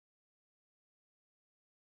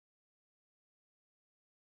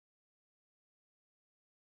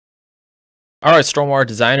Alright, Stormwater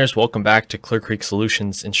designers, welcome back to Clear Creek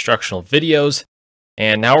Solutions instructional videos.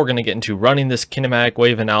 And now we're going to get into running this kinematic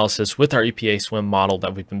wave analysis with our EPA SWM model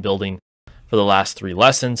that we've been building for the last 3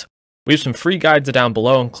 lessons. We have some free guides down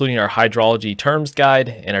below, including our hydrology terms guide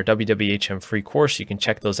and our WWHM free course. You can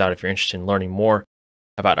check those out if you're interested in learning more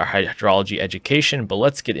about our hydrology education. But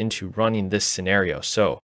let's get into running this scenario.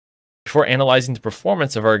 So before analyzing the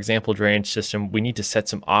performance of our example drainage system, we need to set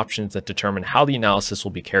some options that determine how the analysis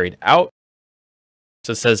will be carried out.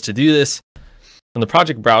 So it says to do this, from the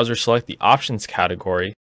project browser, select the options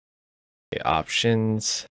category,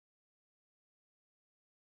 options,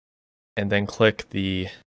 and then click the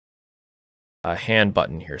hand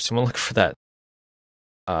button here. So I'm going to look for that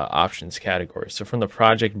options category. So from the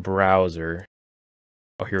project browser,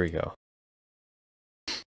 oh, here we go.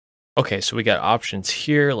 Okay, so we got options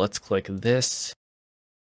here. Let's click this.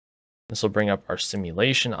 This will bring up our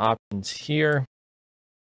simulation options here.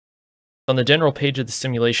 On the general page of the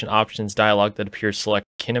simulation options dialog that appears, select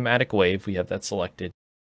kinematic wave. We have that selected.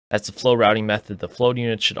 That's the flow routing method. The flow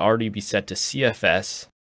unit should already be set to CFS.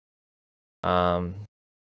 I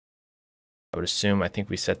would assume, I think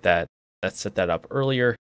we set that up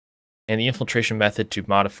earlier. And the infiltration method to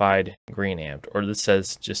modified green amped, or this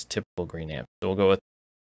says just typical green amped. So we'll go with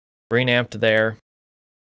green amped there.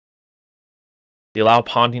 The allow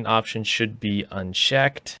ponding option should be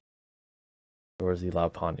unchecked. Where's the allow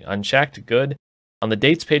ponding? Unchecked, good. On the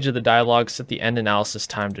dates page of the dialog, set the end analysis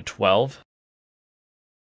time to 12.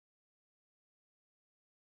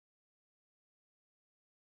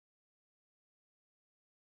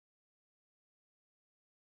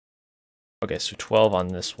 Okay, so 12 on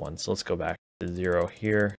this one. So let's go back to 0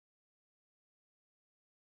 here.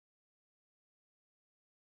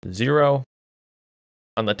 0.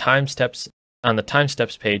 On the time steps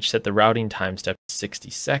page, set the routing time step to 60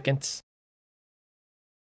 seconds.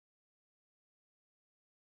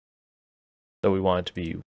 So we want it to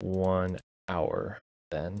be 1 hour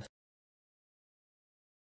then.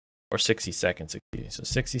 Or 60 seconds, excuse me. So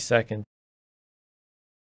 60 seconds,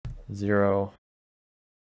 0,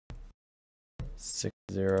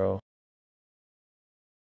 60.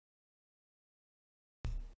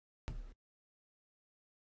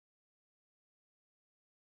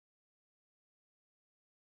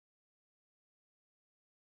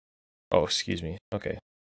 Oh, excuse me. Okay.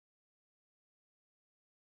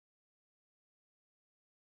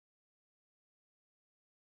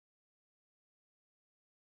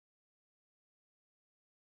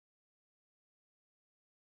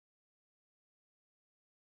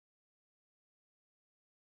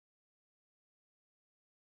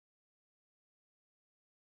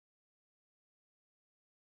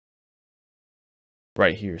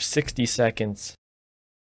 Right here, 60 seconds.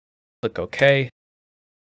 Click OK.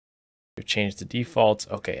 We've changed the defaults.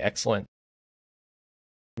 Okay, excellent.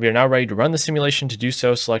 We are now ready to run the simulation. To do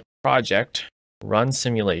so, select Project, Run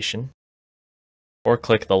Simulation, or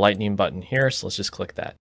click the lightning button here. So let's just click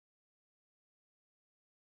that.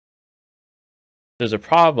 There's a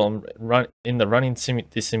problem in the running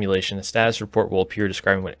the simulation. A status report will appear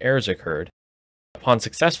describing what errors occurred. Upon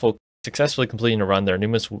successfully completing a run, there are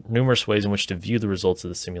numerous ways in which to view the results of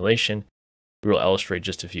the simulation. We will illustrate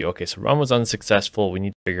just a few. Okay, so run was unsuccessful. We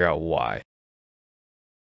need to figure out why. It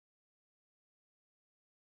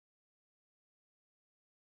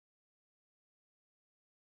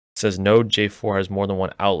says node J4 has more than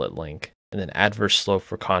one outlet link, and then adverse slope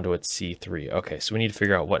for conduit C3. Okay, so we need to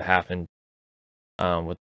figure out what happened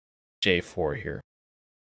with J4 here.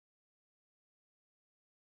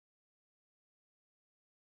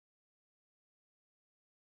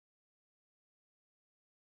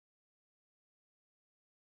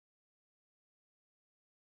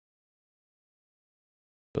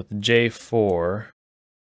 With J4,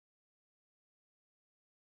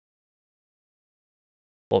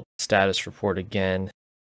 pull up the status report again.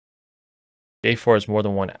 J4 has more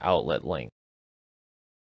than one outlet link.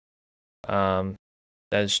 That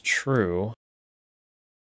is true.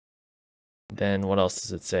 Then what else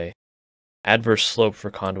does it say? Adverse slope for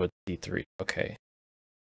conduit C3. Okay.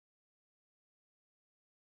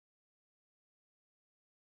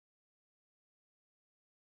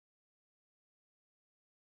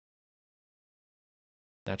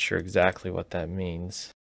 Not sure exactly what that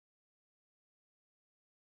means.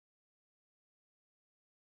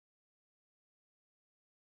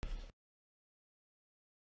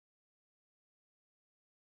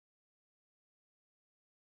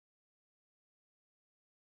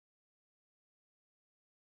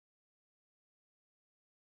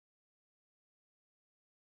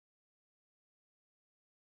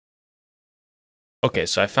 Okay,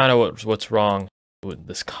 so I found out what's wrong.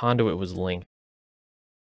 This conduit was linked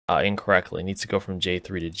incorrectly. It needs to go from J3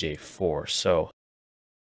 to J4. So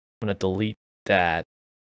I'm going to delete that.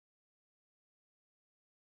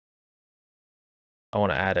 I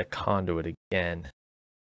want to add a conduit again.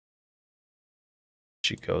 It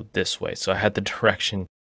should go this way. So I had the direction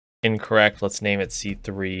incorrect. Let's name it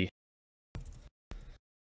C3.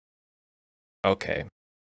 Okay.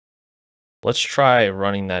 Let's try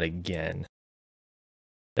running that again.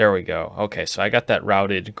 There we go. Okay, so I got that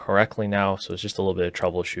routed correctly now, so it's just a little bit of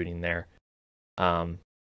troubleshooting there.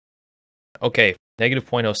 Okay, negative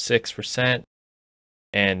 0.06%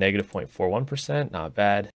 and negative 0.41%, not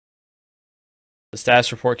bad. The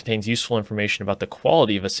status report contains useful information about the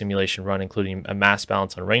quality of a simulation run, including a mass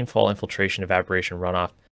balance on rainfall, infiltration, evaporation,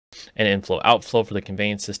 runoff, and inflow-outflow. For the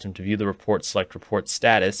conveyance system, to view the report, select Report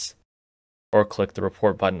Status, or click the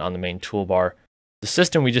Report button on the main toolbar. The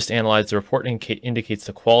system we just analyzed, the report indicates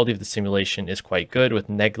the quality of the simulation is quite good, with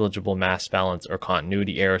negligible mass balance or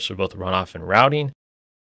continuity errors for both runoff and routing,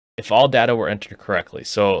 if all data were entered correctly.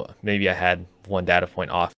 So maybe I had one data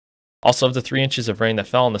point off. Also, of the 3 inches of rain that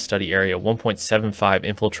fell in the study area, 1.75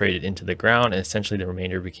 infiltrated into the ground, and essentially the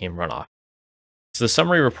remainder became runoff. So the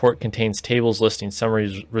summary report contains tables listing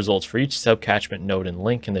summary results for each subcatchment node and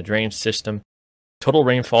link in the drainage system, total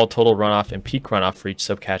rainfall, total runoff, and peak runoff for each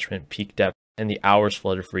subcatchment, peak depth, and the hours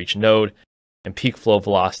flooded for each node, and peak flow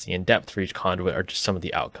velocity and depth for each conduit are just some of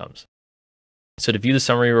the outcomes. So to view the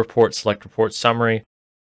summary report, select Report Summary,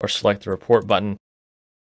 or select the Report button.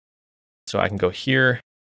 So I can go here,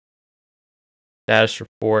 Status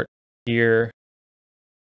Report here,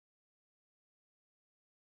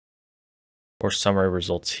 or Summary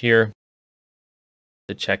Results here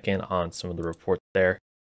to check in on some of the reports there.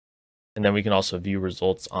 And then we can also view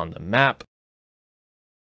results on the map.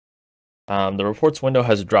 The reports window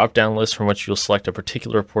has a drop-down list from which you'll select a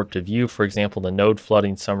particular report to view. For example, the node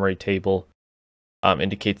flooding summary table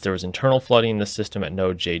indicates there was internal flooding in the system at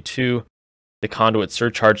node J2. The conduit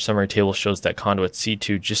surcharge summary table shows that conduit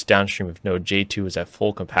C2 just downstream of node J2 is at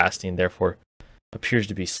full capacity and therefore appears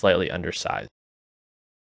to be slightly undersized.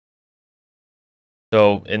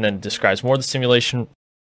 So, and then describes more of the simulation.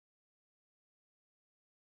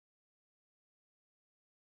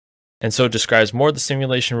 And so it describes more of the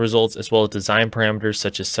simulation results as well as design parameters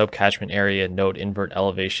such as subcatchment area, node invert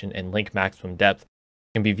elevation, and link maximum depth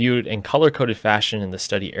can be viewed in color-coded fashion in the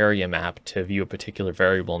study area map to view a particular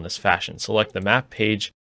variable in this fashion. Select the map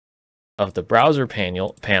page of the browser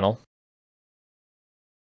panel.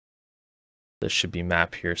 This should be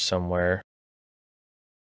map here somewhere.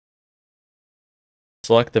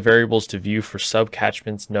 Select the variables to view for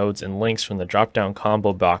subcatchments, nodes, and links from the drop-down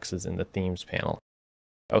combo boxes in the themes panel.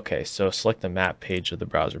 Okay, so select the map page of the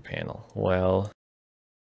browser panel. Well,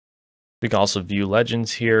 we can also view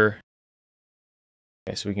legends here.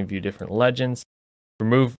 Okay, so we can view different legends. To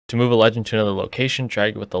move a legend to another location,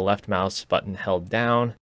 drag it with the left mouse button held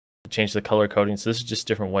down to change the color coding. So this is just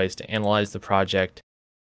different ways to analyze the project.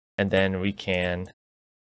 And then we can,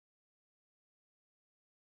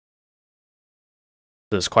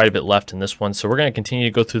 there's quite a bit left in this one. So we're going to continue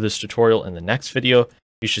to go through this tutorial in the next video.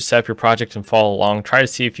 You should set up your project and follow along. Try to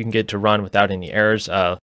see if you can get it to run without any errors.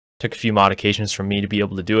 Took a few modifications from me to be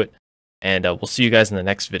able to do it. And we'll see you guys in the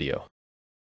next video.